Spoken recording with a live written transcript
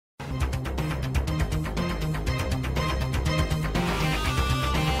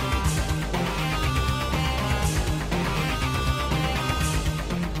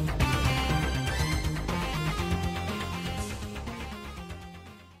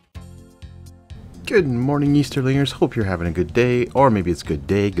Good morning, Easterlingers. Hope you're having a good day, or maybe it's good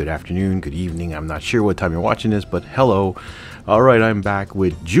day, good afternoon, good evening. I'm not sure what time you're watching this, but hello. Alright, I'm back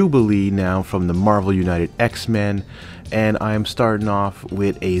with Jubilee now from the Marvel United X-Men, and I'm starting off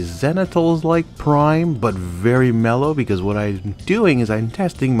with a Zenitals-like prime, but very mellow, because what I'm doing is I'm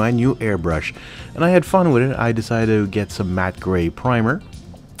testing my new airbrush, and I had fun with it. I decided to get some matte gray primer.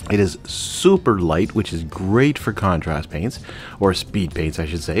 It is super light, which is great for contrast paints, or speed paints I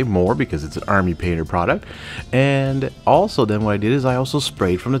should say, more because it's an army painter product. And also then what I did is I also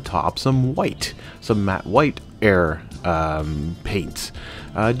sprayed from the top some white, some matte white air paints,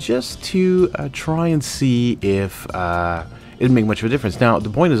 just to try and see if it'd make much of a difference. Now the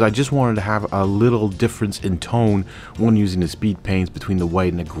point is I just wanted to have a little difference in tone when using the speed paints between the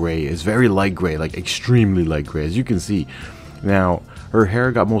white and the gray. It's very light gray, like extremely light gray, as you can see. Now her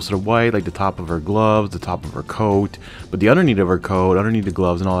hair got most of the white, like the top of her gloves, the top of her coat, but the underneath of her coat, underneath the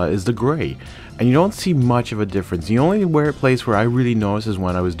gloves and all that is the gray. And you don't see much of a difference. The only place where I really noticed is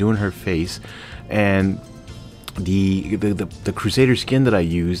when I was doing her face, and the Crusader skin that I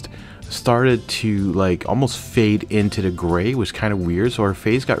used started to like almost fade into the gray, which was kind of weird, so her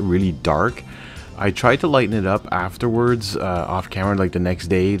face got really dark. I tried to lighten it up afterwards, off camera, like the next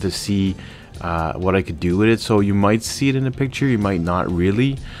day, to see what I could do with it. So you might see it in the picture, you might not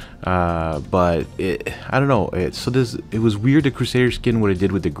really, but I don't know. It was weird, the Crusader skin, what it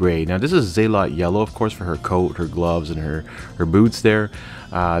did with the gray. Now this is Zalot yellow, of course, for her coat, her gloves, and her boots there.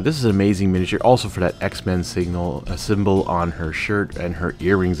 This is an amazing miniature, also for that X-Men symbol on her shirt and her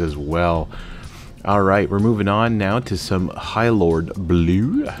earrings as well. Alright, we're moving on now to some High Lord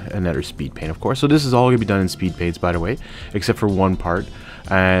Blue, another speed paint, of course. So this is all going to be done in speed paints, by the way, except for one part.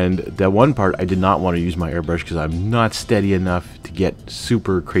 And that one part I did not want to use my airbrush because I'm not steady enough to get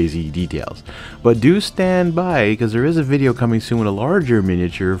super crazy details. But do stand by, because there is a video coming soon with a larger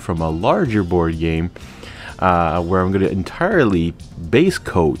miniature from a larger board game, where I'm going to entirely base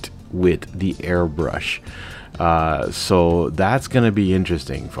coat with the airbrush. So that's going to be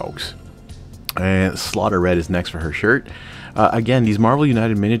interesting, folks. And Slaughter Red is next for her shirt. Again, these Marvel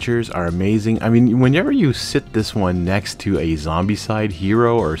United miniatures are amazing. I mean, whenever you sit this one next to a zombie-side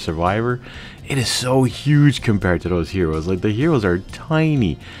hero or survivor, it is so huge compared to those heroes. Like, the heroes are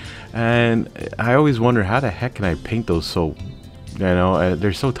tiny. And I always wonder, how the heck can I paint those so, you know,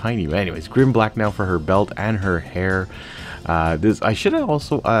 they're so tiny. But anyways, Grim Black now for her belt and her hair. I should have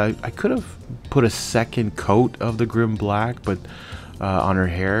also, I could have put a second coat of the Grim Black, but on her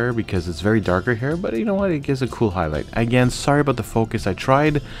hair, because it's very darker hair, but you know what, it gives a cool highlight. Again, sorry about the focus. I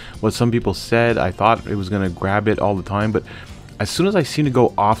tried what some people said. I thought it was gonna grab it all the time, but as soon as I seem to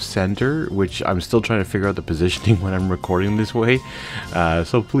go off center, which I'm still trying to figure out the positioning when I'm recording this way,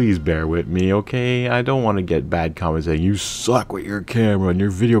 so please bear with me, okay? I don't want to get bad comments saying you suck with your camera and your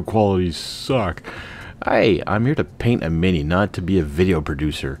video quality suck. Hey, I'm here to paint a mini, not to be a video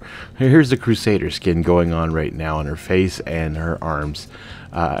producer. Here's the Crusader skin going on right now on her face and her arms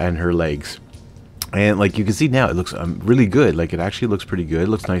and her legs. And like you can see now, it looks really good. Like, it actually looks pretty good. It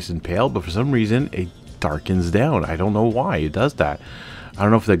looks nice and pale, but for some reason it darkens down. I don't know why it does that. I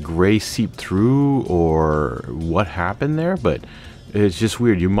don't know if the gray seeped through or what happened there, but it's just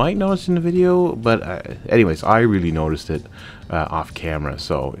weird. You might notice in the video, but anyways, I really noticed it off camera,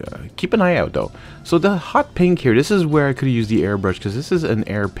 so keep an eye out though. So the hot pink here, this is where I could have used the airbrush, because this is an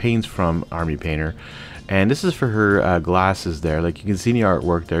air paints from Army Painter, and this is for her glasses there. Like you can see in the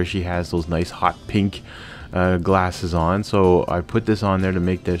artwork there, she has those nice hot pink glasses on, so I put this on there to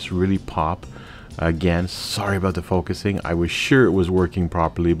make this really pop. Again, sorry about the focusing. I was sure it was working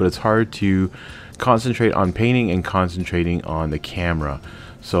properly, but it's hard to concentrate on painting and concentrating on the camera.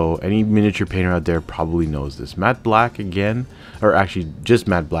 So any miniature painter out there probably knows this. Matte black again, or actually just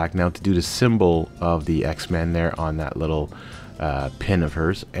matte black now to do the symbol of the X-Men there on that little pin of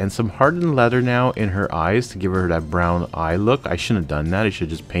hers, and some hardened leather now in her eyes to give her that brown eye look. I shouldn't have done that. I should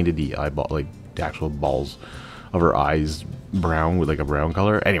have just painted the eyeball, like the actual balls of her eyes, brown with like a brown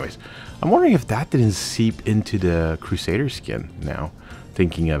color. Anyways, I'm wondering if that didn't seep into the Crusader skin now,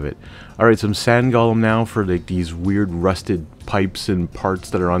 thinking of it. Alright, some sand golem now for like these weird rusted pipes and parts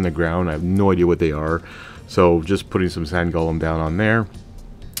that are on the ground. I have no idea what they are, so just putting some sand golem down on there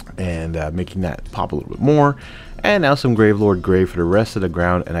and making that pop a little bit more. And now some Gravelord Gray for the rest of the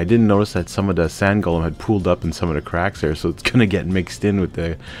ground, and I didn't notice that some of the sand golem had pooled up in some of the cracks there, so it's gonna get mixed in with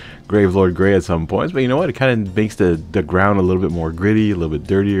the Gravelord Gray at some points. But you know what, it kind of makes the ground a little bit more gritty, a little bit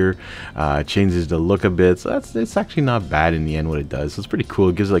dirtier, changes the look a bit, so it's actually not bad in the end what it does. So it's pretty cool.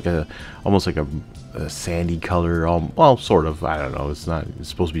 It gives like almost like a sandy color, well, sort of. I don't know, it's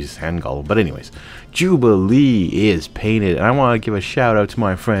supposed to be a sand golem, but anyways, Jubilee is painted, and I want to give a shout out to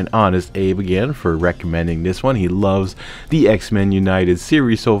my friend Honest Abe again for recommending this one. He loves the X-Men United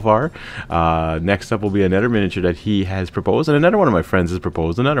series so far. Next up will be another miniature that he has proposed, and another one of my friends has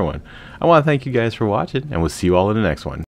proposed another one. I want to thank you guys for watching, and we'll see you all in the next one.